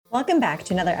Welcome back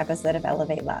to another episode of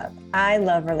Elevate Love. I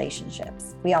love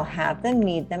relationships. We all have them,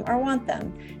 need them, or want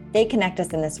them. They connect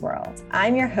us in this world.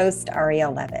 I'm your host,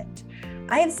 Ariel Levitt.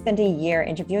 I have spent a year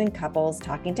interviewing couples,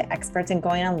 talking to experts, and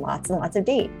going on lots and lots of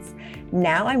dates.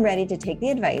 Now I'm ready to take the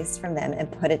advice from them and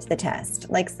put it to the test,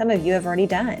 like some of you have already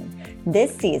done.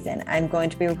 This season, I'm going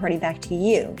to be reporting back to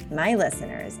you, my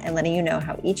listeners, and letting you know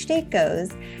how each date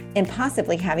goes and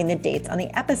possibly having the dates on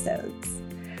the episodes.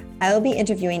 I will be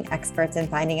interviewing experts and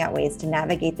finding out ways to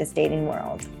navigate this dating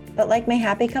world. But like my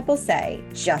happy couples say,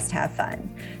 just have fun.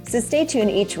 So stay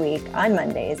tuned each week on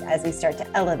Mondays as we start to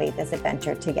elevate this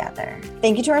adventure together.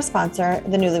 Thank you to our sponsor,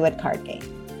 the Newlywed Card Game.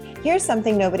 Here's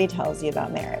something nobody tells you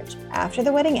about marriage. After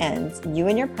the wedding ends, you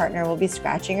and your partner will be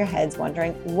scratching your heads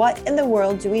wondering, what in the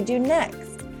world do we do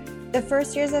next? The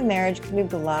first years of marriage can be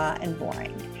blah and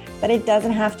boring, but it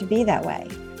doesn't have to be that way.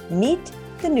 Meet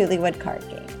the Newlywed Card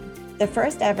Game, the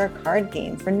first ever card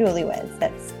game for newlyweds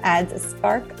that adds a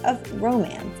spark of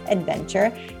romance,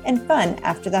 adventure, and fun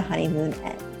after the honeymoon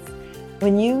ends.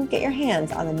 When you get your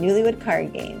hands on the Newlywed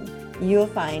Card Game, you'll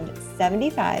find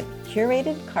 75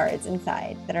 curated cards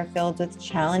inside that are filled with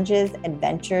challenges,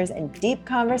 adventures, and deep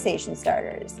conversation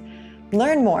starters.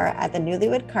 Learn more at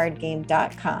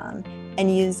thenewlywedcardgame.com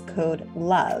and use code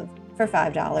LOVE for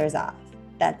 $5 off.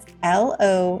 That's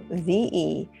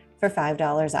LOVE for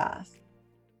 $5 off.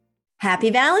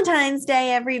 Happy Valentine's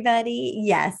Day, everybody.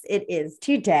 Yes, it is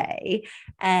today.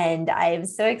 And I'm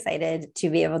so excited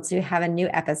to be able to have a new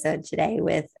episode today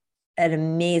with an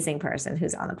amazing person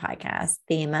who's on the podcast,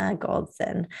 Thema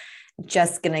Goldson.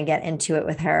 Just going to get into it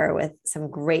with her with some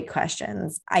great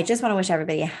questions. I just want to wish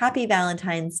everybody a happy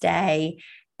Valentine's Day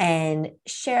and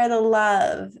share the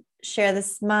love, share the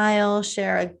smile,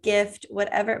 share a gift,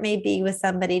 whatever it may be with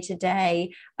somebody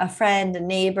today, a friend, a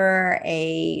neighbor,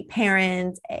 a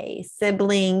parent, a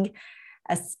sibling,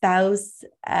 a spouse,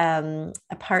 a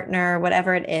partner,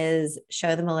 whatever it is,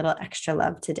 show them a little extra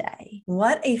love today.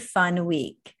 What a fun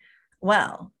week.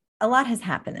 Well, a lot has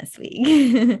happened this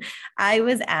week. I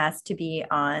was asked to be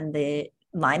on the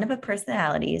lineup of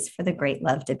personalities for the Great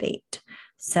Love Debate.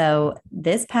 So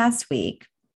this past week,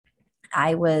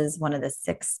 I was one of the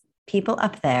 6 people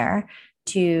up there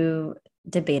to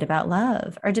debate about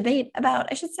love, or debate about,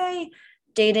 I should say,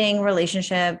 dating,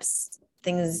 relationships,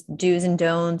 things, do's and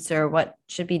don'ts, or what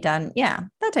should be done. Yeah,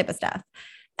 that type of stuff.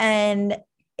 And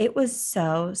it was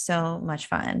so much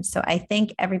fun. So I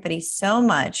thank everybody so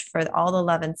much for all the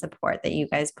love and support that you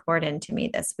guys poured into me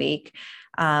this week,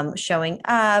 showing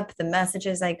up, the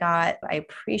messages I got. I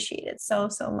appreciate it so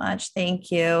much.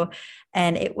 Thank you.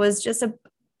 And it was just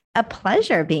a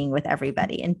pleasure being with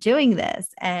everybody and doing this.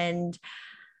 And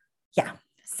yeah,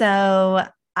 so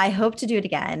I hope to do it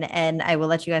again, and I will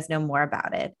let you guys know more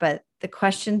about it. But the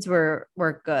questions were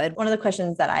good. One of the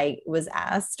questions that I was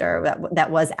asked, or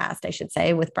that was asked, I should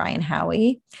say, with Brian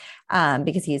Howie,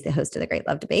 because he's the host of the Great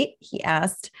Love Debate, he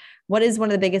asked, what is one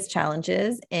of the biggest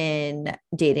challenges in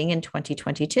dating in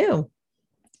 2022?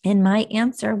 And my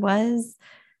answer was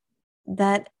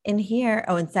that in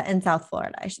South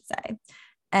Florida, I should say.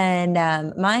 And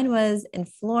mine was in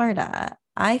Florida.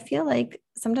 I feel like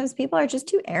sometimes people are just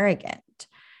too arrogant,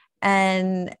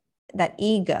 and that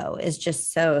ego is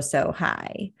just so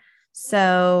high.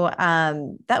 So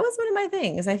that was one of my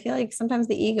things. I feel like sometimes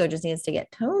the ego just needs to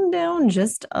get toned down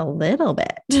just a little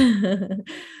bit.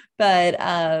 But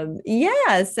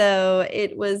yeah, so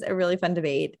it was a really fun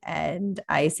debate. And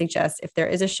I suggest, if there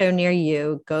is a show near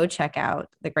you, go check out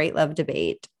the Great Love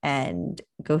Debate and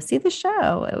go see the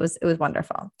show. It was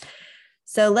wonderful.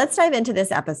 So let's dive into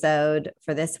this episode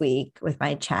for this week with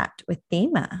my chat with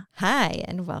Thema. Hi,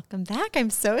 and welcome back. I'm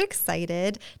so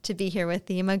excited to be here with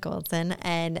Thema Goldson.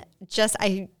 And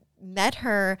I met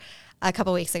her a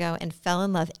couple weeks ago and fell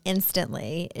in love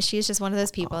instantly. She's just one of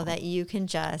those people that you can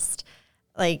just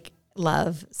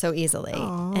love so easily.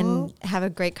 Aww. And have a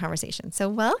great conversation. So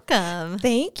welcome.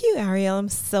 Thank you, Ariel. I'm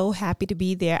so happy to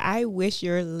be there. I wish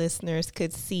your listeners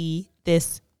could see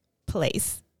this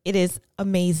place. It is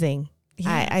amazing.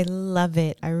 Yeah. I love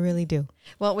it. I really do.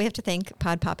 Well, we have to thank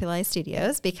Pod Populi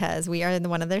Studios because we are in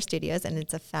one of their studios and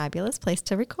it's a fabulous place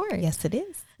to record. Yes, it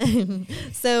is.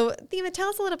 So, Thema, tell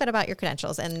us a little bit about your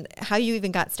credentials and how you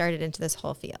even got started into this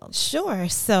whole field. Sure.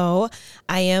 So,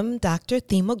 I am Dr.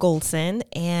 Thema Goldson,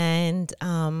 and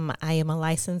I am a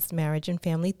licensed marriage and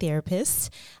family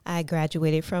therapist. I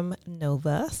graduated from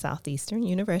Nova Southeastern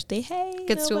University. Hey,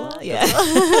 good Nova. school.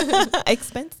 Yeah,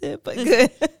 expensive but good.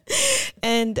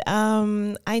 And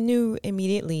I knew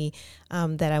immediately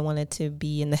that I wanted to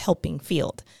be in the helping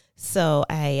field. So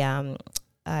I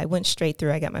went straight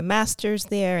through. I got my master's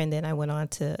there, and then I went on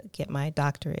to get my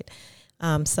doctorate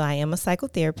So I am a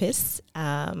psychotherapist.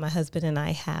 My husband and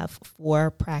I have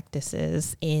 4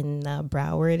 practices in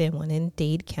Broward and one in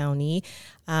Dade County,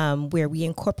 where we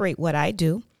incorporate what I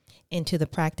do into the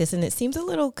practice. And it seems a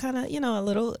little kind of, a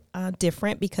little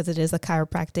different because it is a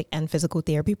chiropractic and physical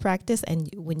therapy practice. And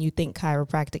when you think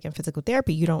chiropractic and physical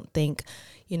therapy, you don't think,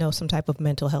 some type of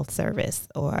mental health service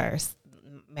or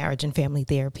marriage and family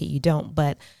therapy. You don't.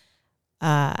 But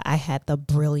I had the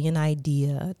brilliant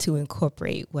idea to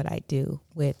incorporate what I do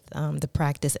with the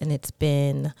practice. And it's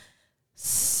been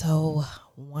so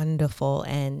wonderful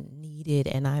and needed.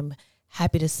 And I'm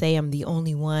happy to say I'm the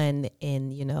only one in,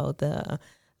 the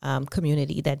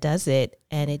community that does it,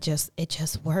 and it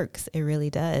just works. It really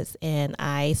does. And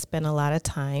I spend a lot of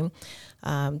time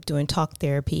doing talk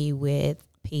therapy with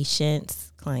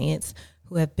patients, clients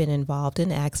who have been involved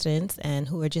in accidents and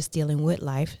who are just dealing with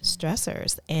life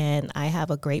stressors. And I have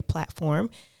a great platform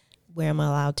where I'm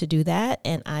allowed to do that,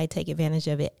 and I take advantage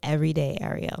of it every day,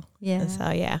 Ariel. Yeah. And so,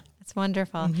 yeah. It's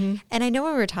wonderful. Mm-hmm. And I know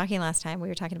when we were talking last time, we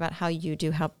were talking about how you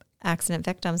do help accident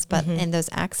victims, but in those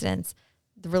accidents,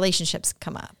 the relationships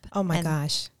come up. Oh my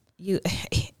gosh.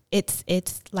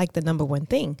 It's like the number one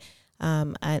thing.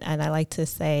 And I like to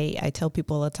say, I tell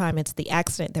people all the time, it's the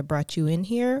accident that brought you in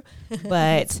here,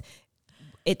 but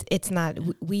it's not,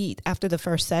 after the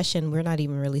first session, we're not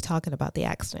even really talking about the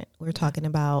accident. We're talking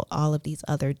about all of these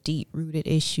other deep rooted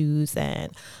issues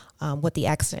and what the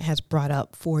accident has brought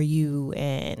up for you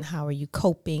and how are you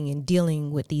coping and dealing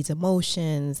with these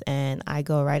emotions. And I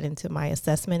go right into my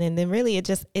assessment, and then really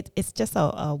it's just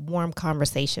a warm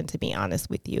conversation, to be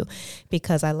honest with you,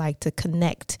 because I like to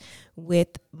connect with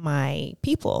my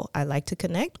people. I like to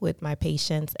connect with my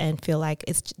patients and feel like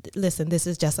listen, this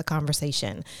is just a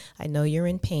conversation. I know you're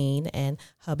in pain, and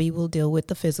hubby will deal with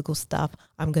the physical stuff.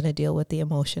 I'm going to deal with the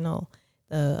emotional,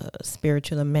 the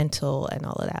spiritual, the mental, and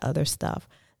all of that other stuff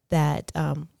that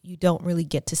you don't really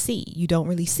get to see. You don't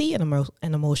really see an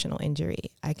emotional injury.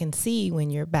 I can see when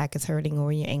your back is hurting or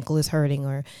your ankle is hurting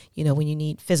or, when you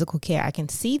need physical care. I can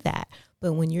see that.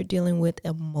 But when you're dealing with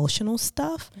emotional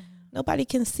stuff, nobody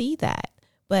can see that.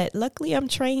 But luckily, I'm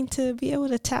trained to be able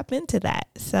to tap into that.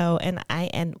 So,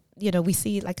 we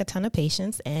see like a ton of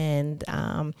patients, and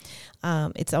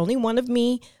it's only one of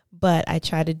me, but I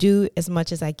try to do as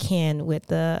much as I can with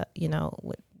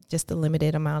with just the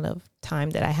limited amount of time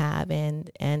that I have. And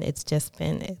it's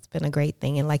been a great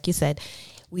thing. And like you said,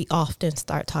 we often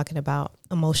start talking about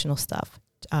emotional stuff,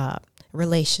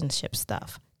 relationship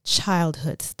stuff,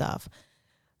 childhood stuff,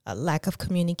 a lack of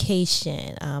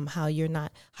communication, how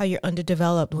you're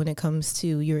underdeveloped when it comes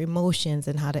to your emotions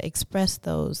and how to express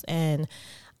those. And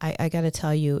I got to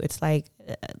tell you, it's like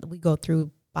we go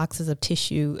through boxes of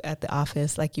tissue at the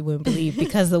office like you wouldn't believe,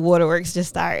 because the waterworks just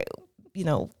start,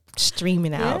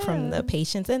 streaming out from the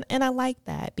patients. And I like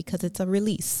that because it's a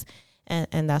release,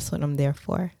 and that's what I'm there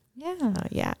for.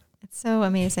 Yeah. It's so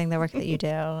amazing, the work that you do,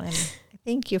 and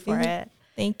thank you for it.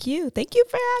 Thank you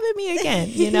for having me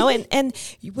again. And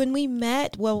when we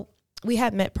met, we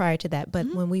had met prior to that, but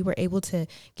when we were able to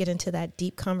get into that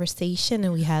deep conversation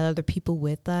and we had other people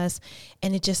with us,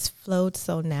 and it just flowed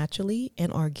so naturally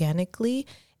and organically,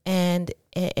 and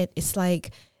it's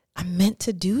like, I'm meant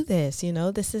to do this.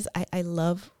 I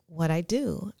love what I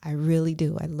do. I really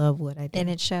do. I love what I do. And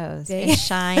it shows. It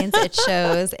shines. It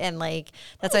shows. And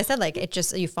that's why I said, it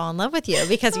just, you fall in love with you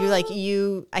because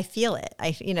I feel it.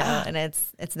 And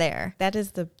it's there. That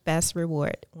is the best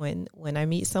reward when I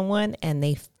meet someone and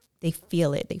they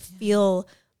feel it. They feel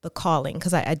the calling,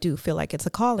 because I do feel like it's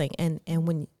a calling. And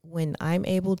when I'm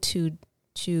able to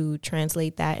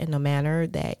translate that in a manner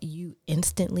that you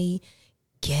instantly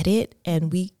get it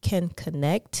and we can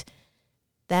connect,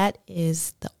 that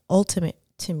is the ultimate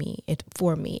to me.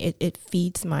 It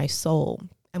feeds my soul.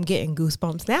 I'm getting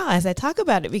goosebumps now as I talk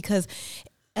about it, because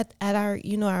at our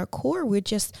our core,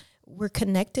 we're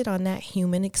connected on that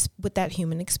with that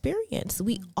human experience.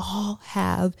 We all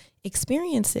have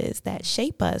experiences that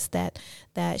shape us, that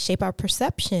shape our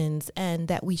perceptions, and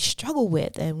that we struggle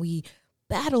with and we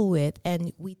battle with,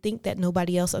 and we think that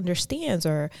nobody else understands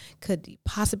or could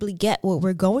possibly get what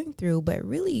we're going through. But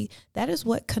really, that is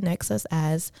what connects us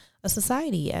as a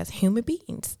society, as human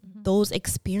beings. Those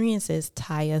experiences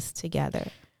tie us together.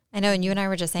 I know, and you and I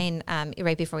were just saying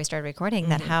right before we started recording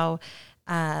that how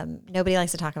nobody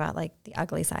likes to talk about the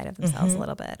ugly side of themselves a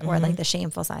little bit, or the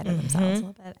shameful side of themselves a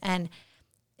little bit. And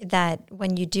that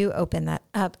when you do open that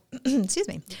up, excuse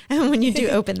me, when you do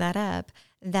open that up,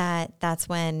 that's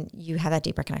when you have that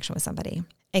deeper connection with somebody.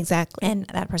 Exactly. And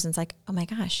that person's like, oh my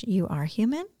gosh, you are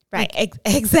human. Right.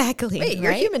 Exactly. Wait,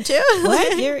 you're right? human too.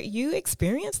 What? You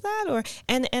experience that? Or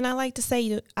and I like to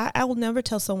say, I will never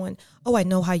tell someone, oh, I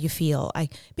know how you feel.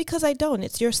 Because I don't.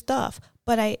 It's your stuff.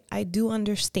 But I do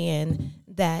understand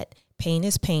that pain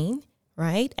is pain,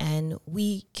 right? And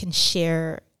we can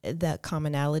share the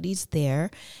commonalities there.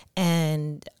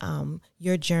 And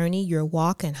your journey, your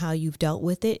walk, and how you've dealt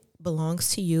with it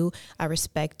belongs to you. I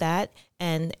respect that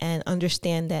and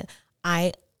understand that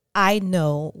I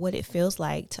know what it feels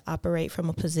like to operate from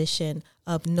a position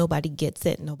of nobody gets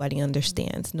it, nobody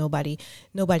understands, nobody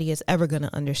is ever going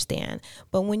to understand.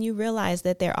 But when you realize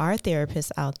that there are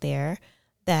therapists out there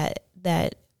that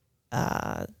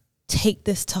take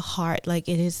this to heart, like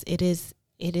it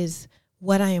is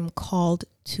what I am called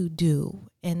to do,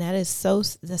 and that's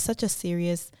such a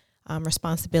serious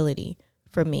responsibility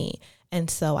for me, and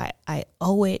so I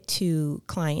owe it to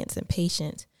clients and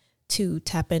patients to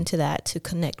tap into that, to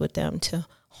connect with them, to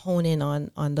hone in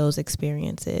on those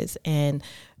experiences and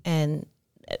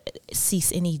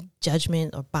cease any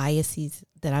judgment or biases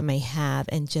that I may have.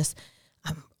 And just,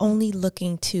 I'm only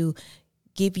looking to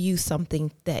give you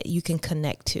something that you can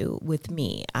connect to with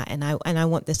me. And I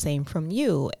want the same from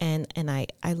you. And I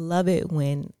love it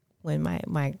when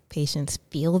my patients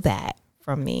feel that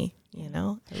from me. You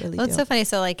know, I really well, do. It's so funny.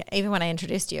 So, like, even when I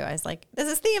introduced you, I was like, "This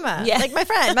is Thema, Yeah. like my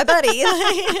friend, my buddy."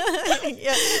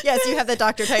 Yes, you have the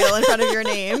doctor title in front of your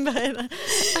name, but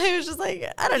I was just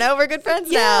like, I don't know, we're good friends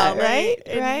now, right?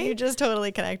 And Right. you just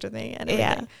totally connect with me. And Yeah.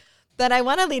 everything. But I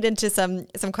want to lead into some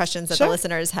questions that Sure. the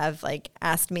listeners have like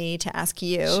asked me to ask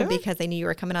you Sure. because they knew you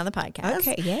were coming on the podcast.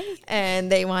 Okay, yay.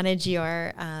 And they wanted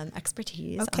your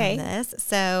expertise Okay. on this.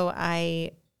 So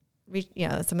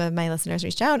some of my listeners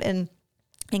reached out and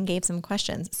gave some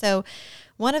questions. So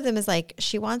one of them is like,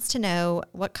 she wants to know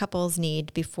what couples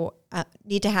need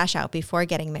to hash out before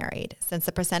getting married, since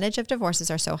the percentage of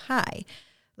divorces are so high,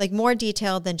 like more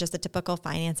detailed than just the typical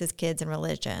finances, kids, and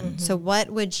religion. Mm-hmm. So what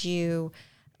would you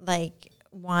what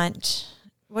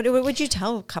would you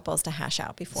tell couples to hash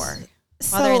out before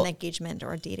while they're in the engagement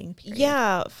or dating period?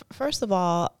 Yeah. First of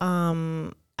all,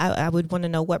 I would want to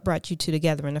know what brought you two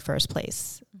together in the first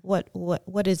place.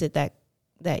 What is it that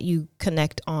you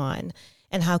connect on,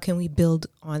 and how can we build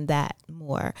on that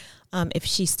more? If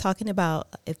she's talking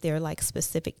about if there are like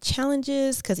specific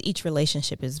challenges, because each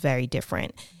relationship is very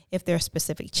different. If there are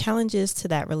specific challenges to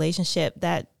that relationship,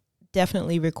 that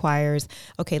definitely requires,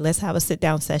 okay, let's have a sit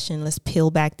down session. Let's peel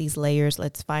back these layers.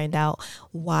 Let's find out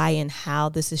why and how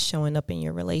this is showing up in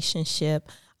your relationship.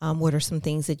 What are some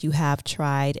things that you have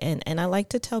tried? And I like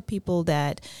to tell people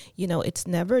that, it's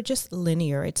never just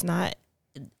linear. It's not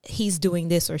he's doing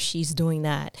this or she's doing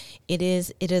that. It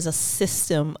is a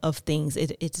system of things.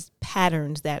 It's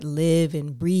patterns that live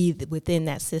and breathe within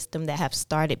that system that have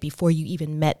started before you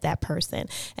even met that person.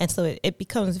 And so it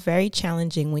becomes very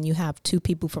challenging when you have two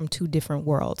people from two different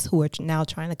worlds who are now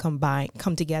trying to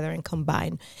come together and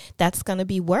combine. That's going to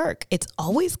be work. It's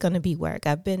always going to be work.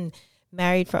 I've been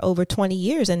married for over 20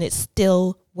 years and it's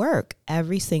still work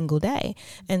every single day.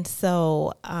 And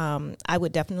so I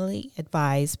would definitely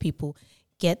advise people,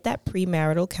 get that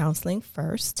premarital counseling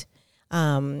first.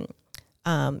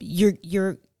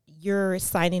 You're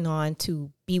signing on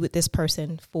to be with this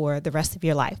person for the rest of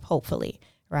your life, hopefully,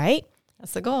 right?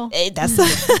 That's the goal. That's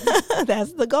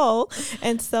that's the goal.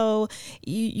 And so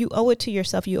you owe it to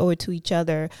yourself, you owe it to each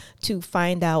other to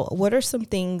find out what are some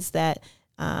things that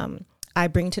I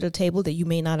bring to the table that you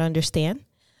may not understand.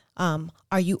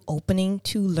 Are you opening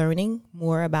to learning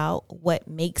more about what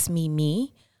makes me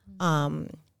me?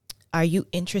 Are you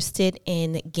interested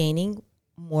in gaining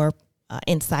more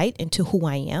insight into who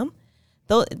I am?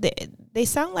 Though they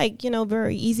sound like,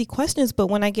 very easy questions, but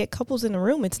when I get couples in the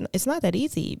room, it's not that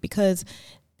easy because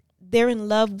they're in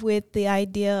love with the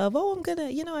idea of, I'm going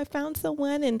to, I found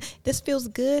someone and this feels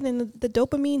good and the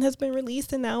dopamine has been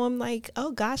released and now I'm like,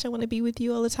 oh gosh, I want to be with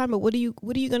you all the time. But what are you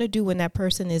going to do when that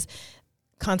person is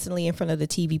constantly in front of the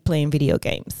TV playing video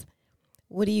games?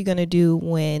 What are you going to do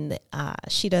when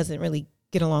she doesn't really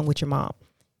get along with your mom?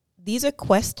 These are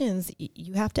questions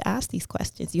you have to ask. These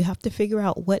questions you have to figure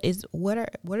out what are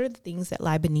the things that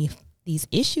lie beneath these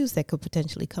issues that could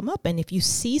potentially come up. And if you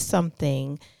see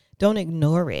something, don't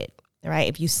ignore it, right?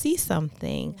 If you see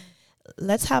something,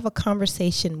 let's have a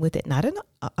conversation with it,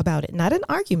 about it, not an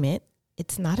argument.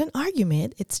 It's not an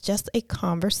argument. It's just a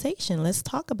conversation. Let's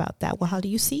talk about that. Well, how do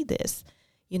you see this?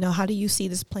 How do you see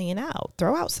this playing out?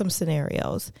 Throw out some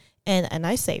scenarios. And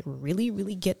I say, really,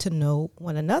 really get to know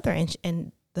one another.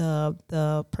 And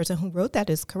the person who wrote that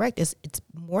is correct. It's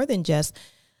more than just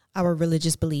our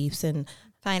religious beliefs and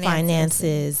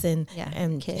finances and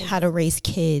kids. how to raise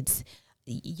kids.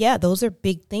 Yeah, those are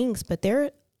big things, but there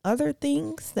are other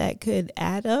things that could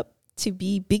add up to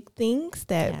be big things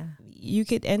that you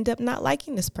could end up not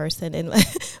liking this person. And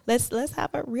let's have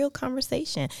a real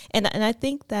conversation. And I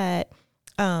think that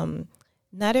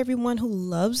not everyone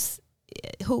who's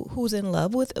in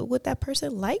love with that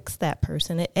person likes that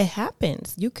person. It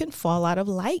happens. You can fall out of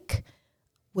like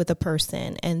with a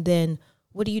person, and then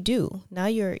what do you do? Now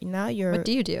you're. What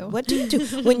do you do? What do you do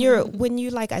when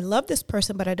you're like, I love this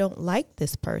person, but I don't like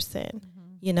this person?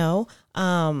 You know,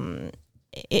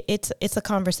 it's a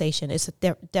conversation. It's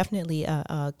definitely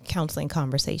a counseling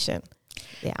conversation.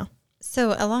 Yeah.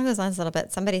 So along those lines a little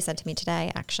bit, somebody said to me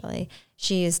today, actually,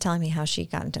 she's telling me how she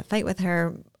got into a fight with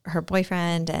her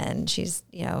boyfriend, and she's,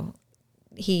 you know,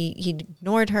 he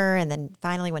ignored her. And then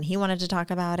finally, when he wanted to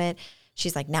talk about it,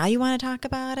 she's like, now you want to talk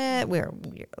about it? We're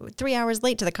 3 hours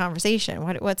late to the conversation.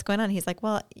 What's going on? He's like,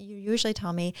 well, you usually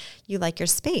tell me you like your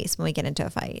space when we get into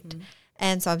a fight. Mm-hmm.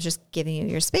 And so I was just giving you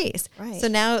your space. Right. So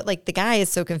now, like, the guy is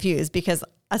so confused because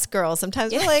us girls,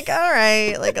 sometimes we're like, all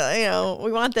right, like, you know,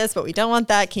 we want this, but we don't want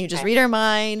that. Can you just read our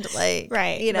mind? Like,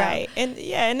 right, you know. Right. And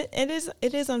yeah, and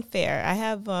it is unfair. I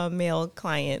have male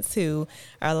clients who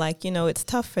are like, you know, it's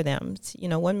tough for them. You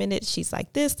know, 1 minute she's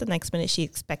like this, the next minute she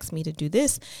expects me to do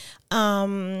this.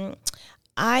 I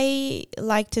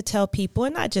like to tell people,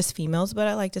 and not just females, but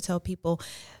I like to tell people,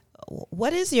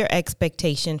 what is your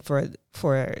expectation for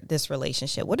this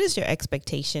relationship? What is your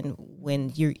expectation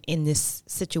when you're in this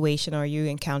situation or you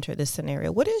encounter this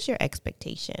scenario? What is your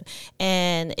expectation?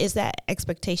 And is that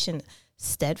expectation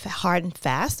hard and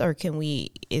fast, or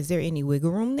is there any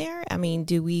wiggle room there? I mean,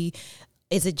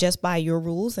 is it just by your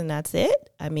rules and that's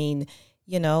it? I mean,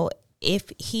 you know,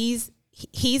 if he's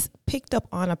picked up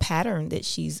on a pattern that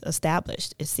she's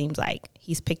established, it seems like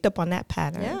he's picked up on that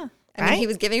pattern. Yeah. I mean, he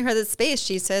was giving her the space.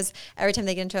 She says every time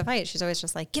they get into a fight, she's always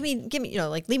just like, give me, you know,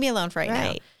 like, leave me alone for right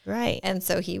now. Right. And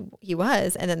so he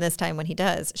was. And then this time when he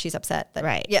does, she's upset.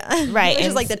 Right. Yeah. Right. Which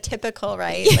is like the typical,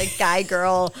 right? Like guy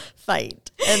girl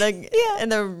fight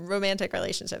and the romantic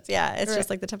relationships. Yeah. It's just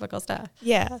like the typical stuff.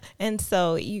 Yeah. And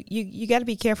so you got to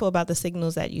be careful about the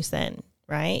signals that you send,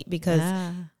 right? Because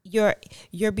your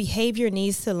behavior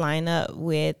needs to line up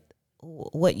with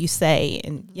what you say.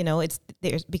 And, you know,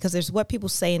 there's what people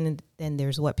say and then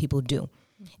there's what people do.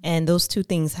 And those two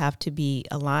things have to be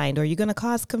aligned, or you're going to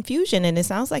cause confusion. And it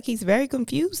sounds like he's very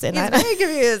confused. And he's very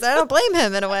confused. I don't blame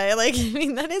him in a way. Like, I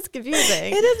mean, that is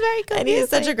confusing. It is very confusing. And he's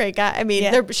such a great guy. I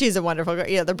mean, she's a wonderful girl.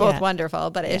 Yeah, they're both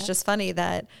wonderful. But it's just funny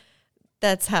that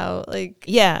that's how, like,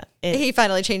 he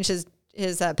finally changed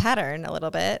his pattern a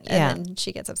little bit. And then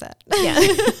she gets upset. Yeah.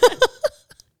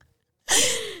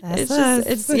 It's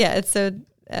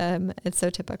so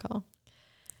typical.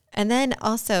 And then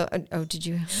also, did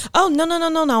you? Oh,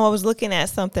 no. I was looking at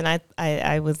something.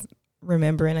 I was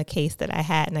remembering a case that I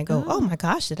had, and I go, oh my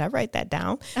gosh, did I write that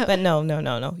down? Oh. But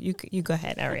no. You go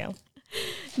ahead, Ariel.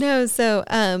 No. So,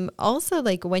 also,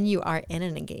 like, when you are in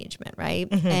an engagement, right?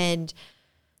 Mm-hmm. And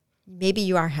maybe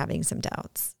you are having some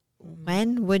doubts.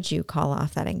 When would you call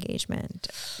off that engagement?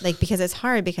 Like, because it's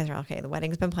hard because you're okay, the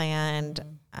wedding's been planned. Mm-hmm.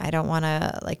 I don't want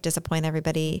to, like, disappoint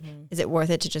everybody. Mm-hmm. Is it worth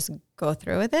it to just go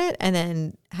through with it and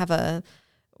then have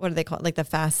what do they call it? Like the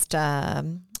fast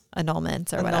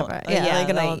annulment or whatever.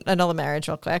 Annul the marriage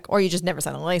real quick. Or you just never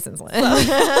sign a license.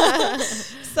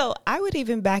 So I would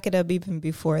even back it up even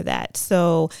before that.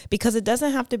 So, because it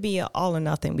doesn't have to be an all or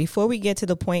nothing. Before we get to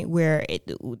the point where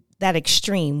that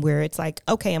extreme where it's like,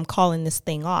 okay, I'm calling this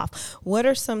thing off. What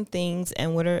are some things,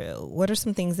 and what are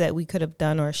some things that we could have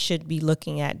done or should be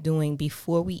looking at doing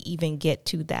before we even get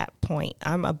to that point?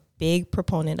 I'm a big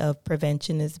proponent of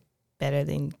prevention is better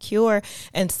than cure.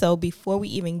 And so before we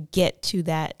even get to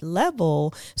that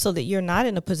level, so that you're not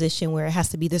in a position where it has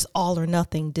to be this all or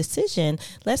nothing decision,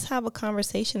 let's have a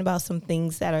conversation about some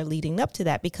things that are leading up to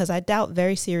that, because I doubt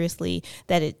very seriously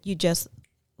that you just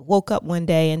woke up one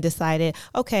day and decided,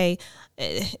 okay,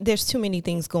 there's too many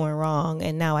things going wrong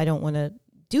and now I don't want to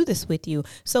do this with you.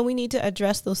 So we need to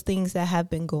address those things that have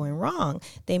been going wrong.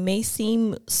 They may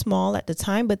seem small at the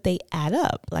time, but they add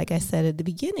up. Like I said at the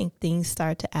beginning, things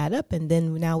start to add up, and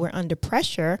then now we're under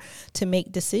pressure to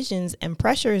make decisions, and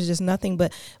pressure is just nothing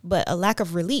but a lack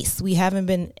of release. We haven't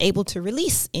been able to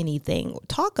release anything,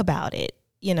 talk about it.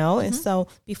 You know, mm-hmm. And so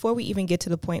before we even get to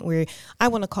the point where I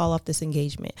want to call off this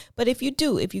engagement, but if you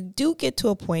do get to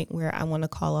a point where I want to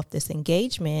call off this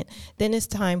engagement, then it's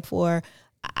time for,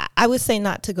 I would say,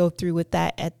 not to go through with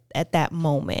that at that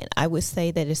moment. I would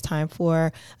say that it's time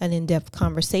for an in-depth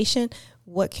conversation.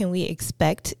 What can we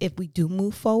expect if we do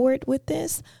move forward with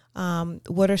this?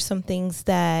 What are some things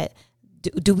that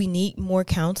do we need more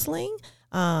counseling?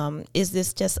 Is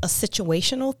this just a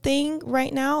situational thing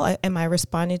right now? Am I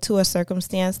responding to a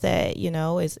circumstance that,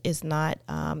 is not,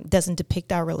 doesn't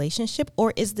depict our relationship,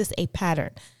 or is this a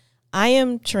pattern? I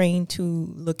am trained to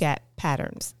look at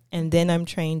patterns, and then I'm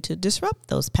trained to disrupt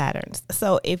those patterns.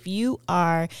 So if you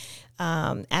are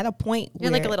at a point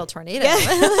you're where, like a little tornado.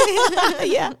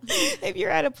 yeah, if you're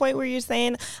at a point where you're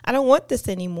saying, I don't want this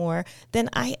anymore, then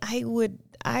I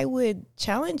would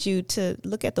challenge you to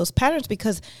look at those patterns,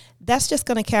 because that's just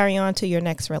going to carry on to your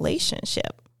next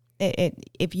relationship.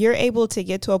 If you're able to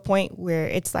get to a point where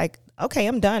it's like, okay,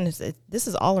 I'm done, this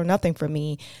is all or nothing for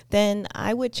me, then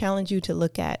I would challenge you to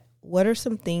look at what are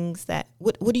some things that,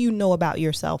 what do you know about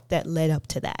yourself that led up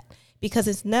to that?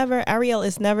 Because Ariel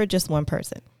is never just one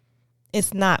person.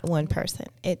 It's not one person.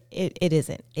 It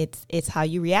isn't. It's how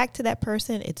you react to that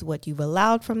person. It's what you've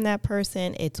allowed from that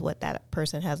person. It's what that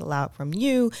person has allowed from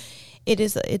you.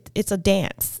 It's a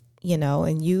dance,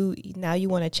 and you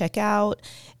want to check out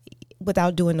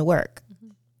without doing the work.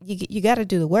 Mm-hmm. You got to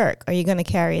do the work, or you're going to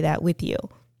carry that with you.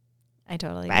 I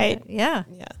totally right? get it. Yeah.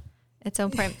 Yeah. It's so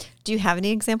important. Do you have any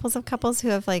examples of couples who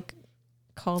have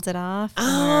called it off?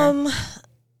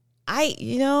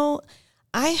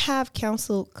 I have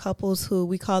counseled couples who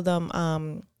we call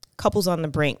them couples on the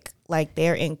brink, like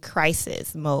they're in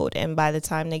crisis mode, and by the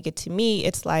time they get to me,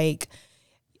 it's like,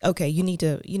 okay, you need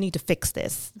to fix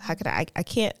this. How could I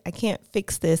can't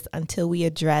fix this until we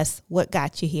address what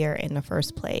got you here in the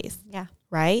first place. Yeah.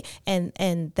 Right?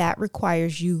 And that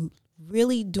requires you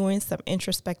really doing some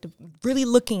introspective, really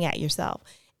looking at yourself.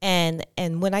 And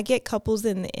when I get couples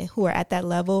who are at that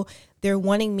level, they're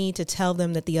wanting me to tell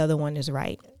them that the other one is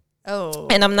right. Oh,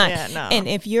 and I'm not. Yeah, no. And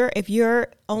if you're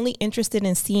only interested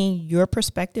in seeing your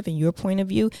perspective and your point of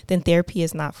view, then therapy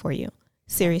is not for you.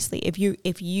 Seriously,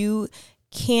 if you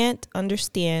can't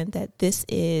understand that this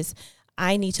is,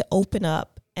 I need to open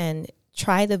up and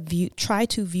try to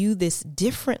view this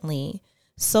differently,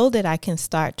 so that I can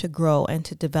start to grow and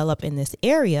to develop in this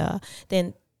area,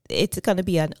 then it's going to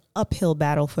be an uphill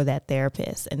battle for that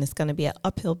therapist, and it's going to be an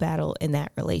uphill battle in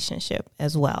that relationship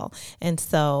as well. And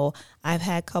so I've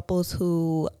had couples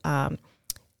who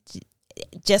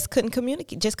just couldn't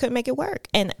communicate, just couldn't make it work.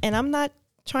 And I'm not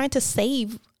trying to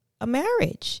save a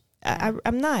marriage.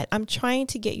 I'm not. I'm trying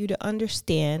to get you to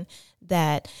understand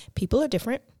that people are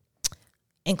different,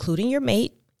 including your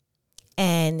mate,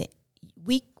 and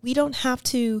we don't have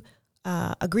to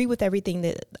agree with everything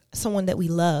that someone that we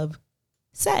love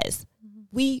says. Mm-hmm.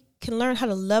 We can learn how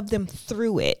to love them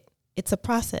through it. It's a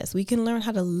process. We can learn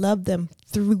how to love them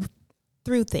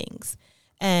through things,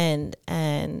 and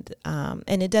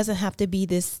it doesn't have to be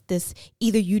this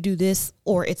either you do this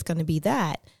or it's going to be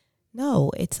that.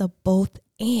 No, it's a both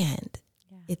and.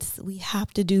 Yeah. We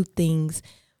have to do things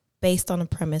based on a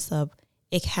premise of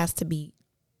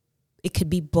it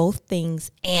could be both things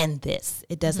and this.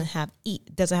 It doesn't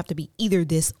doesn't have to be either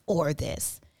this or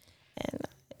this. And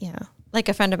like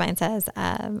a friend of mine says,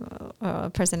 a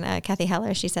person, Kathy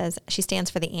Heller, she says she stands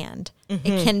for the and. Mm-hmm.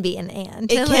 It can be an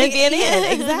and. It can be an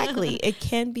and. Exactly. It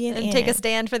can be an and. Take a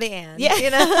stand for the and. Yeah.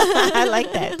 I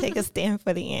like that. Take a stand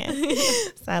for the and.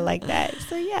 So I like that.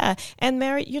 So yeah. And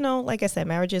marriage, like I said,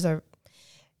 marriages are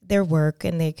their work,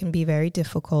 and they can be very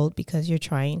difficult because you're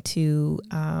trying to,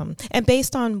 and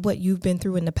based on what you've been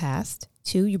through in the past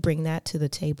too, you bring that to the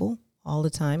table all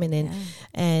the time, and then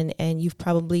and you've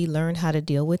probably learned how to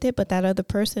deal with it, but that other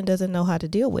person doesn't know how to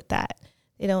deal with that.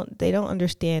 They don't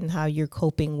understand how you're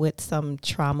coping with some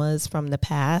traumas from the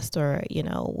past, or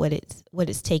what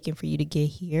it's taken for you to get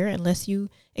here, unless you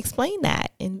explain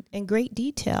that in great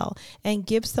detail and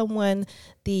give someone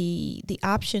the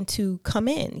option to come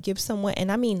in, give someone,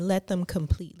 and I mean let them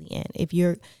completely in. If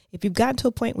you've gotten to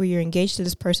a point where you're engaged to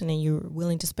this person and you're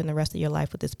willing to spend the rest of your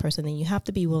life with this person, then you have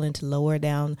to be willing to lower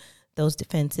down those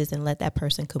defenses and let that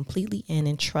person completely in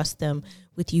and trust them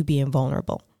with you being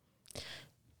vulnerable.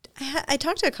 I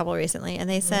talked to a couple recently, and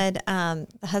they said, the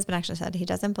husband actually said he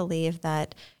doesn't believe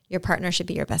that your partner should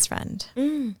be your best friend.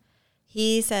 Mm.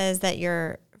 He says that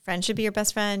your friend should be your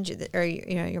best friend, or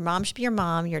your mom should be your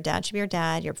mom, your dad should be your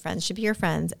dad, your friends should be your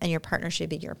friends, and your partner should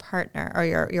be your partner, or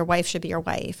your wife should be your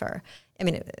wife. Or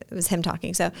it was him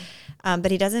talking. So,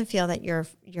 but he doesn't feel that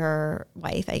your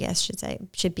wife, I guess,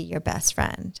 should be your best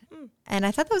friend. Mm. And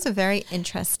I thought that was a very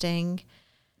interesting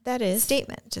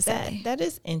statement to say. That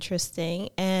is interesting,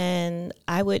 and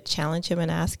I would challenge him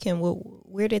and ask him, well,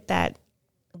 where does that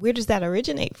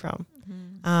originate from?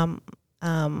 Mm-hmm.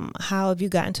 How have you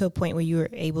gotten to a point where you were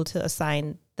able to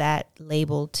assign that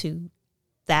label to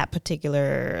that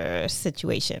particular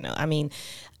situation? I mean,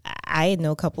 I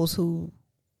know couples who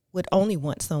would only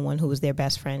want someone who was their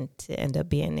best friend to end up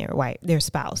being their wife, their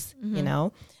spouse, you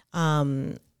know.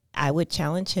 I would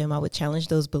challenge him. I would challenge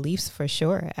those beliefs for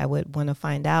sure. I would want to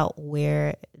find out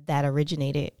where that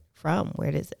originated from, where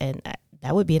it is. And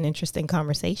that would be an interesting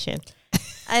conversation.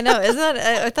 I know. Isn't that,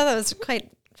 I thought that was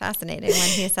quite fascinating when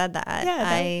he said that. Yeah,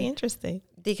 that would be interesting.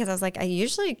 Because I was like, I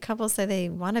usually couples say they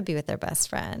want to be with their best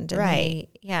friend. And Right.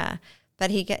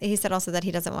 But he said also that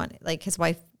he doesn't want, like his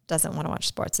wife doesn't want to watch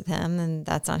sports with him, and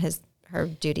that's not her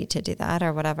duty to do that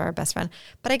or whatever, best friend.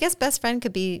 But I guess best friend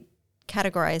could be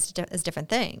categorized as different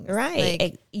things. Right.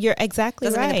 Like, you're exactly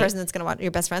doesn't right. mean the person that's going to watch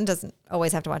your best friend doesn't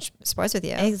always have to watch sports with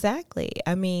you. Exactly.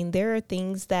 I mean, there are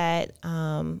things that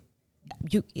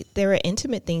there are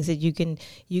intimate things that you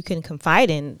can confide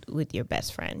in with your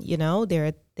best friend. You know,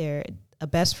 they're a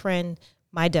best friend.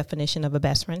 My definition of a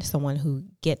best friend is someone who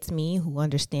gets me, who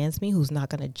understands me, who's not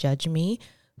going to judge me,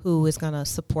 who is going to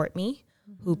support me,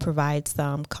 who provides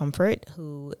comfort,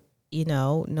 who, you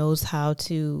know, knows how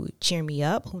to cheer me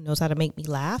up, who knows how to make me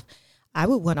laugh. I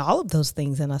would want all of those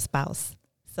things in a spouse.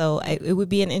 So it would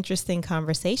be an interesting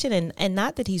conversation, and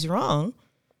not that he's wrong.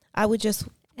 I would just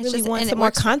really want some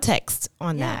more context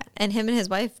on that. And him and his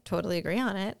wife totally agree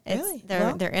on it. Really?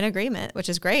 They're in agreement, which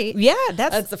is great. Yeah,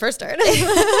 That's the first start.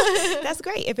 that's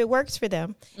great if it works for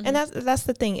them. And that's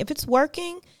the thing. If it's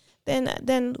working,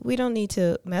 then we don't need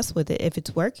to mess with it. If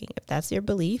it's working, if that's your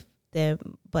belief, then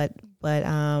but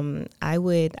I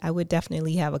would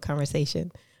definitely have a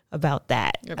conversation about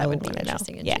that. That would be want to know.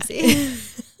 interesting and Yeah.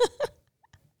 juicy.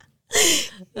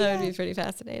 That would be pretty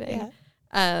fascinating. Yeah.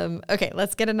 Okay,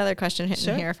 let's get another question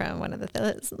here from one of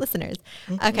the listeners.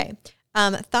 Okay.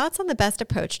 Thoughts on the best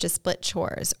approach to split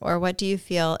chores, or what do you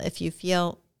feel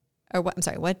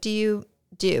what do you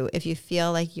do if you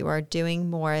feel like you are doing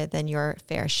more than your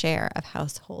fair share of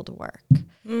household work?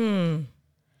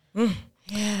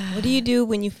 Yeah. What do you do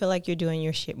when you feel like you're doing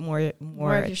your shit more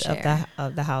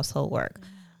of the household work?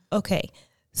 Okay.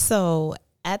 So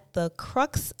at the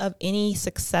crux of any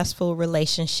successful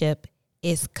relationship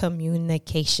is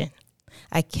communication.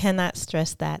 I cannot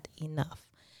stress that enough.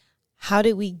 How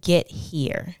did we get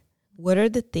here? What are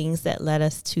the things that led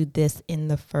us to this in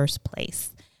the first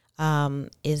place?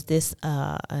 Is this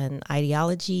an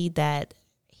ideology that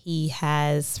he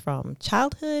has from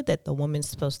childhood that the woman's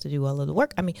supposed to do all of the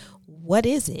work? I mean, what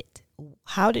is it?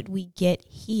 How did we get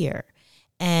here?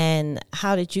 And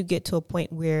how did you get to a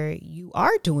point where you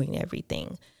are doing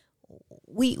everything?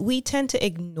 We tend to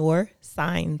ignore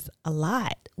signs a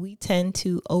lot. We tend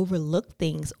to overlook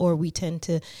things, or we tend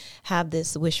to have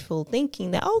this wishful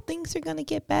thinking that, oh, things are going to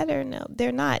get better. No,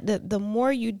 they're not. The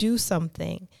more you do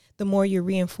something, the more you're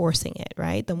reinforcing it,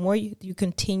 right? The more you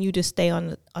continue to stay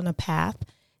on a path,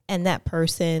 and that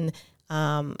person,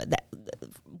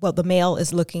 the male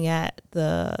is looking at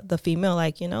the female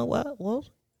like, you know what? Well,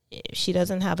 if she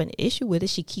doesn't have an issue with it,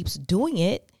 she keeps doing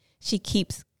it.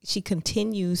 She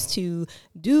continues to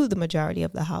do the majority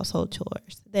of the household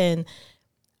chores. Then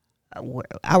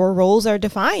our roles are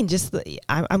defined.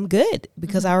 I'm good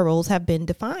because our roles have been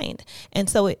defined. And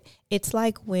so it's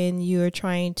like when you're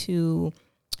trying to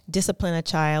discipline a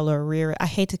child or rear. I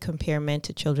hate to compare men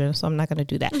to children, so I'm not going to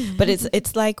do that. But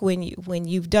it's like when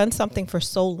you've done something for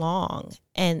so long,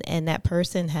 and that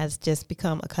person has just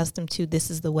become accustomed to this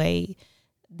is the way.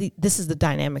 This is the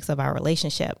dynamics of our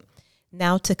relationship.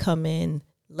 Now to come in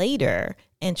later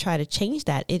and try to change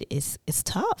that, it's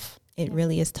tough. It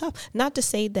really is tough. Not to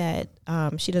say that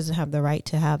she doesn't have the right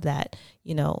to have that,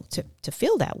 you know, to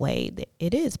feel that way.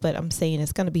 It is, but I'm saying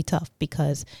it's going to be tough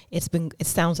because it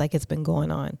sounds like it's been going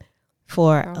on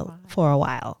for a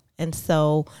while, and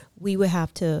so we would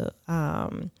have to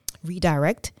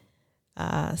redirect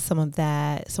some of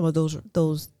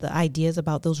the ideas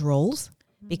about those roles.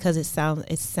 Because it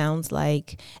sounds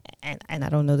like, and I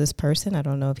don't know this person. I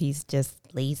don't know if he's just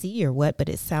lazy or what, but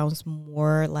it sounds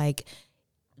more like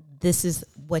this is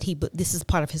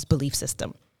part of his belief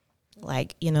system.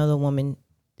 Like, you know, the woman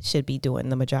should be doing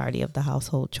the majority of the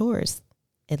household chores.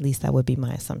 At least that would be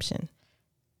my assumption.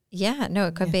 Yeah, no,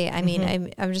 it could be. I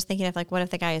mean, I'm just thinking of like, what if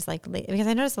the guy is like, because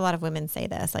I notice a lot of women say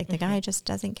this, like the guy just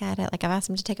doesn't get it. Like I've asked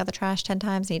him to take out the trash 10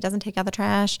 times and he doesn't take out the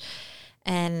trash.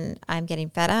 And I'm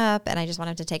getting fed up and I just want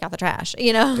him to take out the trash,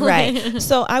 you know? Right.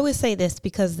 So I would say this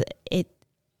because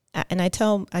and I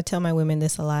tell my women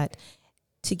this a lot,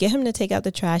 to get him to take out the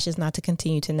trash is not to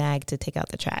continue to nag to take out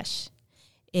the trash.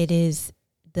 It is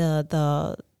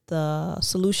the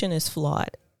solution is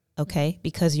flawed. Okay.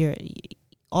 Because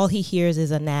all he hears is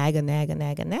a nag.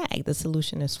 The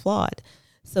solution is flawed.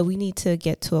 So we need to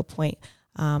get to a point.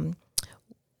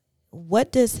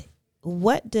 What does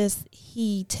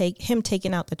him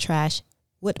taking out the trash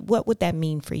What would that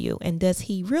mean for you? And does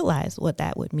he realize what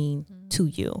that would mean to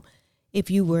you?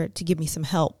 If you were to give me some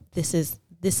help, this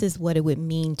is what it would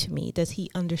mean to me. Does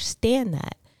he understand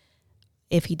that?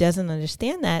 If he doesn't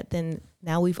understand that, then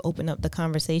now we've opened up the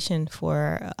conversation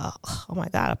for, oh my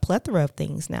God, a plethora of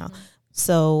things now. Mm-hmm.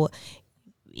 So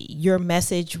your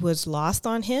message was lost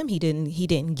on him. He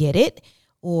didn't get it,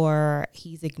 or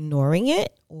he's ignoring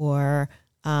it, or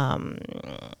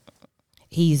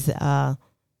he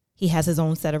has his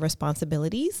own set of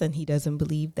responsibilities and he doesn't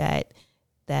believe that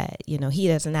he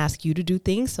doesn't ask you to do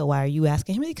things. So why are you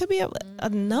asking him? It could be a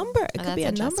number. It could be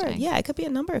a number. Yeah, it could be a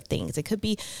number of things. It could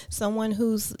be someone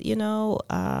who's,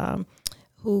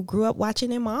 who grew up watching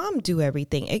their mom do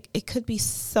everything. It could be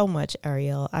so much,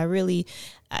 Ariel.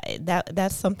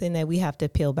 That's something that we have to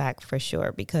peel back for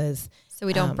sure, because so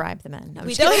we don't bribe the men. No,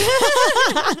 we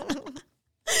don't.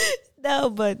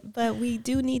 No, but we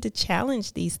do need to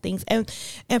challenge these things. And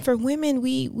for women,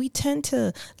 we tend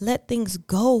to let things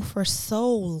go for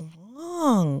so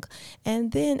long.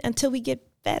 And then until we get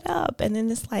fed up, and then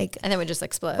it's like, and then we just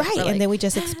explode. Right. And then we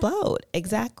just explode.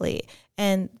 Exactly.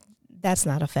 And that's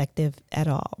not effective at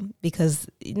all, because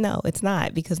no, it's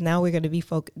not, because now we're going to be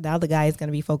now the guy is going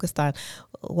to be focused on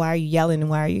why are you yelling and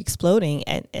why are you exploding,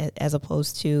 and as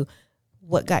opposed to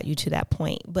what got you to that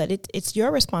point. But it's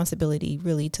your responsibility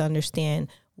really to understand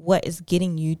what is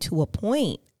getting you to a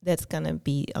point that's going to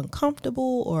be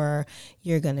uncomfortable, or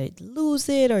you're going to lose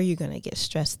it, or you're going to get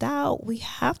stressed out. We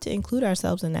have to include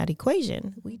ourselves in that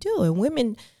equation. We do. And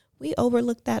women, we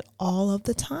overlook that all of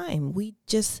the time.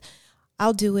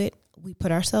 I'll do it. We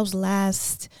put ourselves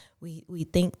last. We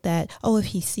think that, if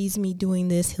he sees me doing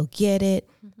this, he'll get it.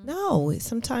 Mm-hmm. No,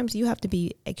 sometimes you have to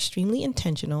be extremely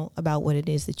intentional about what it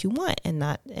is that you want, and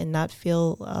not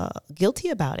feel guilty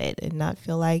about it, and not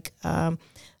feel like you're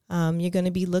going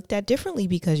to be looked at differently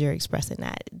because you're expressing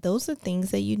that. Those are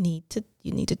things that you need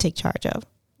to take charge of.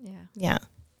 Yeah.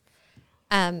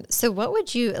 So what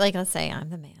would you like? Let's say I'm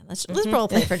the man. Let's role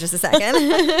play for just a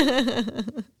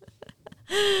second.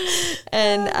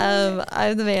 And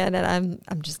I'm the man, and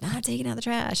I'm just not taking out the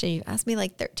trash. And you asked me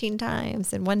like 13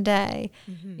 times in one day,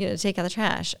 to take out the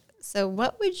trash. So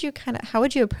what would you how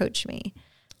would you approach me?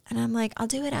 And I'm like, I'll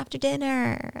do it after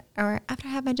dinner, or after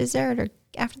I have my dessert, or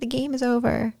after the game is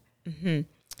over. Mm-hmm.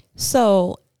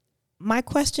 So my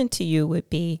question to you would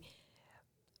be,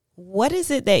 what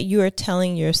is it that you are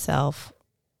telling yourself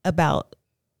about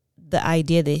the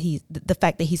idea that the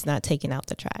fact that he's not taking out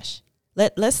the trash?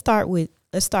 Let's start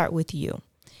with you.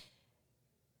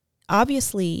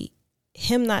 Obviously,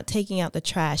 him not taking out the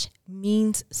trash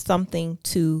means something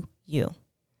to you.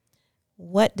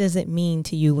 What does it mean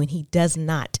to you when he does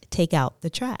not take out the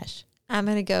trash? I'm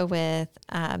going to go with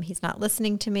he's not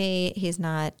listening to me. He's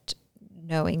not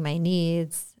knowing my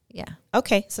needs. Yeah.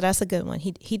 Okay, so that's a good one.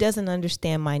 He doesn't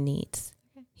understand my needs.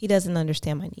 Okay. He doesn't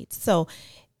understand my needs. So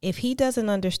if he doesn't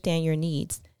understand your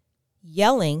needs,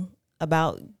 yelling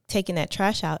about taking that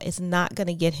trash out is not going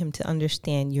to get him to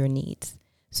understand your needs.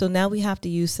 So now we have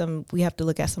to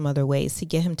look at some other ways to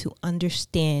get him to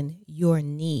understand your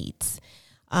needs.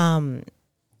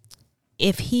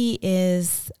 If he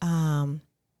is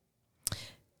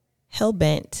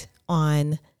hell-bent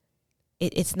on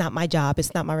it's not my job,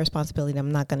 it's not my responsibility,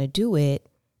 I'm not going to do it,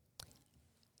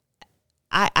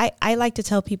 I like to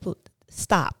tell people,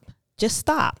 stop. Just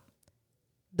stop.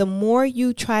 The more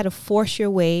you try to force your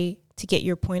way to get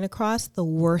your point across, the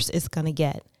worse it's going to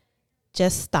get.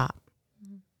 Just stop.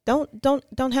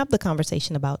 Don't have the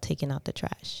conversation about taking out the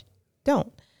trash.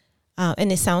 Don't.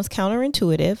 And it sounds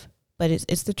counterintuitive, but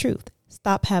it's the truth.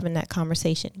 Stop having that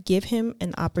conversation. Give him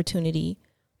an opportunity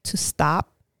to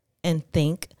stop and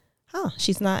think,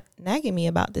 she's not nagging me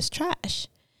about this trash.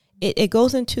 It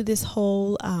goes into this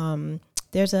whole,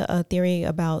 there's a theory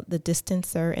about the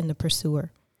distancer and the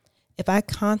pursuer. If I'm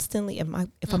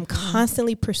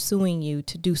constantly pursuing you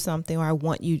to do something, or I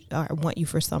want you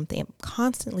for something, I'm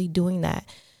constantly doing that.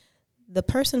 The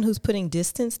person who's putting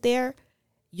distance there,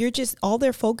 you're just all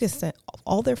they're focused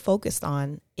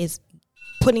on is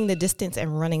putting the distance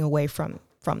and running away from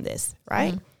this,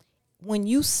 right? Mm-hmm. When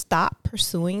you stop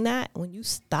pursuing that, when you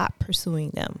stop pursuing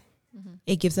them,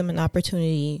 it gives them an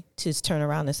opportunity to just turn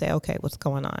around and say, okay, what's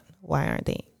going on? Why aren't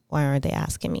they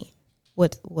asking me?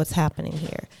 What's happening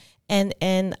here?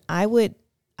 And I would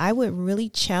really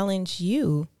challenge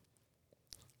you.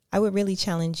 I would really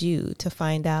challenge you to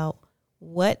find out,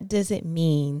 what does it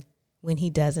mean when he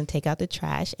doesn't take out the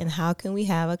trash, and how can we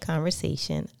have a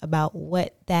conversation about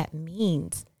what that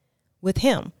means with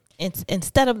him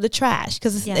instead of the trash?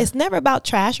 Because it's never about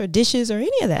trash or dishes or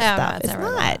any of that stuff. It's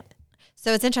not.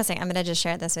 So it's interesting. I'm going to just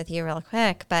share this with you real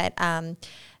quick, but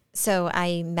So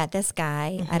I met this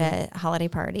guy at a holiday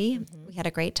party. We had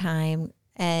a great time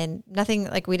and nothing,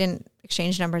 like we didn't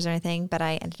exchange numbers or anything, but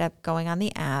I ended up going on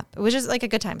the app. It was just like a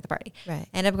good time at the party. Right.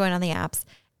 I ended up going on the apps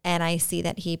and I see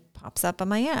that he pops up on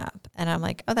my app and I'm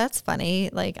like, oh, that's funny.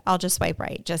 Like I'll just swipe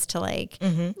right just to like,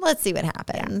 let's see what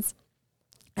happens.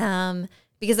 Yeah.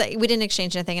 Because we didn't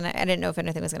exchange anything and I didn't know if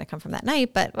anything was going to come from that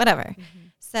night, but whatever.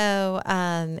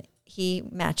 So he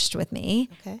matched with me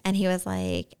and he was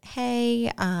like,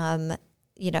 hey,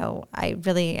 you know, I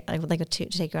would like to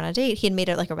take you on a date. He had made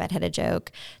it like a redheaded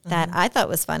joke that I thought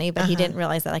was funny, but he didn't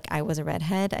realize that like I was a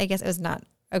redhead. I guess it was not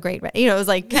a great, it was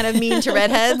like kind of mean to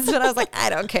redheads, but I was like, I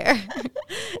don't care.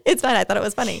 It's fine. I thought it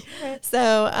was funny. Right.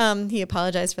 So he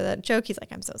apologized for that joke. He's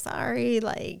like, I'm so sorry.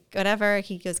 Like whatever.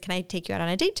 He goes, can I take you out on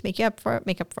a date to make up for it?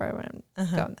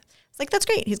 It's like, that's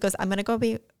great. He goes, I'm going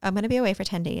to be away for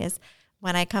 10 days.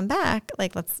 When I come back,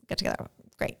 like, let's get together.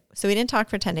 Great. So we didn't talk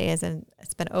for 10 days and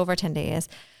it's been over 10 days.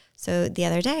 So the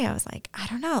other day I was like, I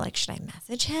don't know, like, should I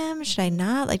message him? Should I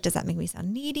not? Like, does that make me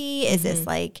sound needy? Is this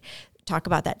like, talk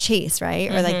about that chase,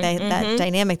 right? Or like that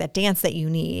dynamic, that dance that you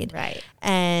need. Right.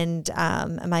 And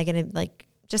am I going to like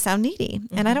just sound needy?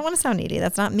 And I don't want to sound needy.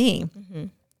 That's not me.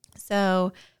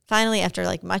 So finally, after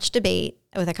like much debate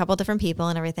with a couple different people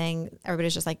and everything,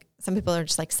 everybody's just like, some people are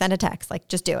just like, send a text, like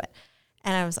just do it.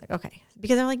 And I was like, okay,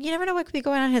 because I'm like, you never know what could be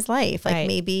going on in his life. Like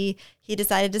maybe he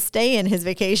decided to stay in his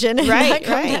vacation and not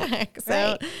come back.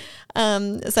 So,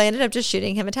 so I ended up just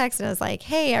shooting him a text and I was like,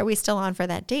 hey, are we still on for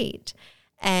that date?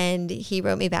 And he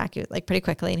wrote me back like pretty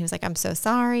quickly. And he was like, I'm so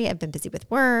sorry. I've been busy with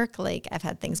work. Like I've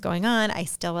had things going on. I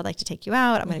still would like to take you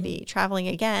out. I'm going to be traveling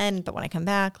again. But when I come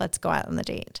back, let's go out on the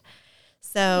date.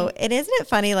 So isn't it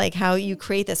funny, like how you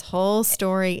create this whole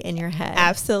story in your head?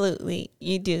 Absolutely.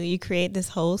 You do. You create this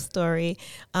whole story.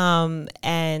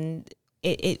 And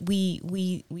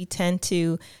we tend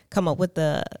to come up with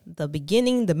the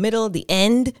beginning, the middle, the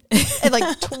end. And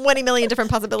like 20 million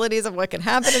different possibilities of what could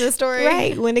happen in the story.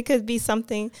 Right. When it could be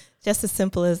something just as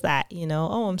simple as that, you know,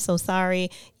 oh, I'm so sorry.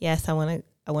 Yes, I want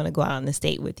to go out on this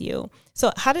date with you.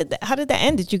 So how did that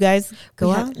end? Did you guys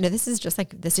go out? No, this is just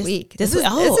like this week. This is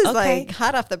like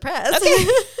hot off the press. Okay.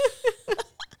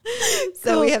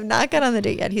 So we have not got on the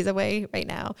date yet. He's away right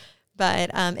now.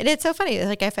 But and it's so funny.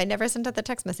 Like if I never sent out the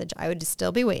text message, I would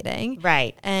still be waiting.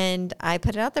 Right. And I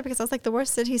put it out there because I was like, the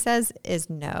worst that he says is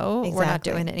no, we're not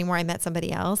doing it anymore. I met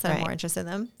somebody else and I'm more interested in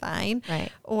them. Fine.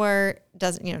 Right. Or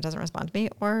doesn't respond to me,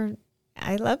 or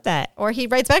I love that. Or he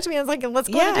writes back to me and is like, let's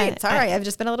go on a date. Sorry, I've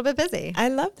just been a little bit busy. I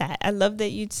love that. I love that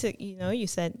you took, you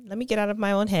said, let me get out of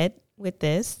my own head with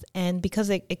this. And because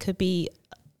it could be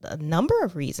a number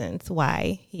of reasons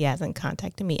why he hasn't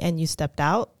contacted me. And you stepped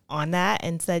out on that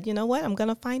and said, you know what, I'm going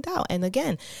to find out. And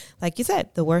again, like you said,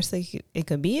 the worst it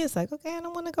could be is like, okay, I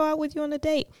don't want to go out with you on a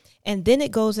date. And then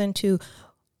it goes into,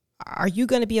 are you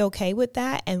going to be okay with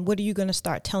that? And what are you going to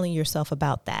start telling yourself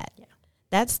about that? Yeah.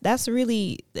 That's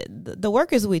really, the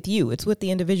work is with you. It's with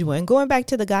the individual. And going back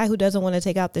to the guy who doesn't want to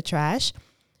take out the trash,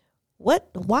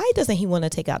 why doesn't he want to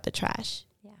take out the trash?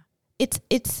 Yeah.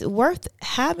 It's worth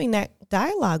having that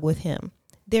dialogue with him.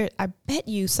 I bet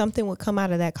you something would come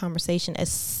out of that conversation,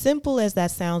 as simple as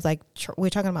that sounds. Like we're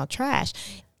talking about trash.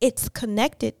 It's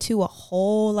connected to a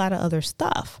whole lot of other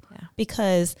stuff. Yeah.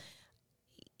 Because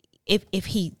if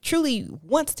he truly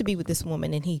wants to be with this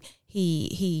woman and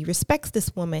he respects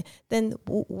this woman, then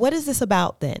what is this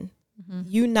about then? Mm-hmm.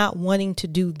 You not wanting to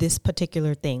do this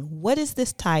particular thing. What is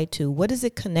this tied to? What is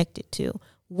it connected to?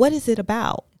 What is it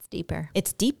about? It's deeper.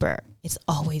 It's deeper. It's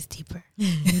always deeper.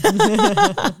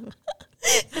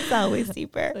 It's always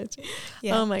deeper.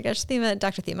 Yeah. Oh my gosh,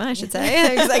 Dr. Thema, I should say.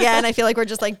 Because again, I feel like we're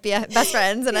just like best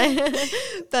friends.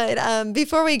 But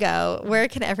before we go, where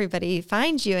can everybody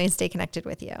find you and stay connected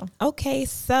with you? Okay,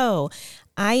 so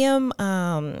I am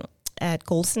at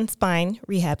Goldson Spine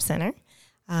Rehab Center.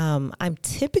 I'm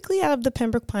typically out of the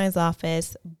Pembroke Pines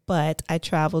office, but I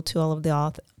travel to all of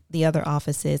the other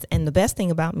offices. And the best thing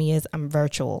about me is I'm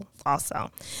virtual also.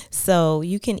 So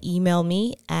you can email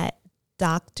me at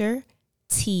Dr.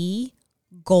 T.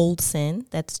 Goldson,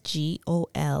 that's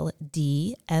GOLDSON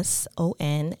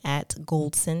at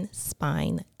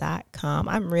goldsonspine.com.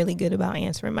 I'm really good about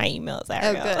answering my emails.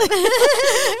 Good.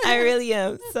 I really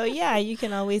am. So yeah, you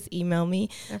can always email me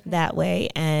that way.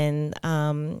 And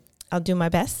I'll do my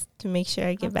best to make sure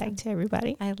I get back to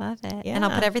everybody. I love it. Yeah. And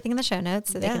I'll put everything in the show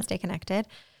notes so they can stay connected.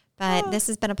 But this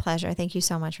has been a pleasure. Thank you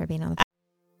so much for being on the podcast.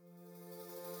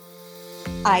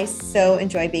 I so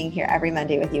enjoy being here every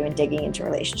Monday with you and digging into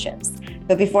relationships.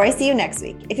 But before I see you next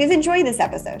week, if you've enjoyed this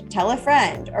episode, tell a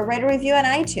friend or write a review on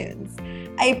iTunes.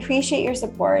 I appreciate your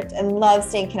support and love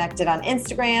staying connected on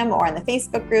Instagram or on the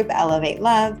Facebook group Elevate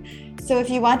Love. So if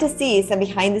you want to see some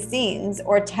behind the scenes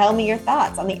or tell me your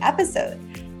thoughts on the episode,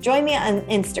 join me on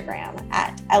Instagram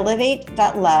at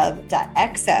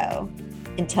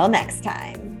elevate.love.xo. Until next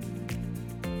time.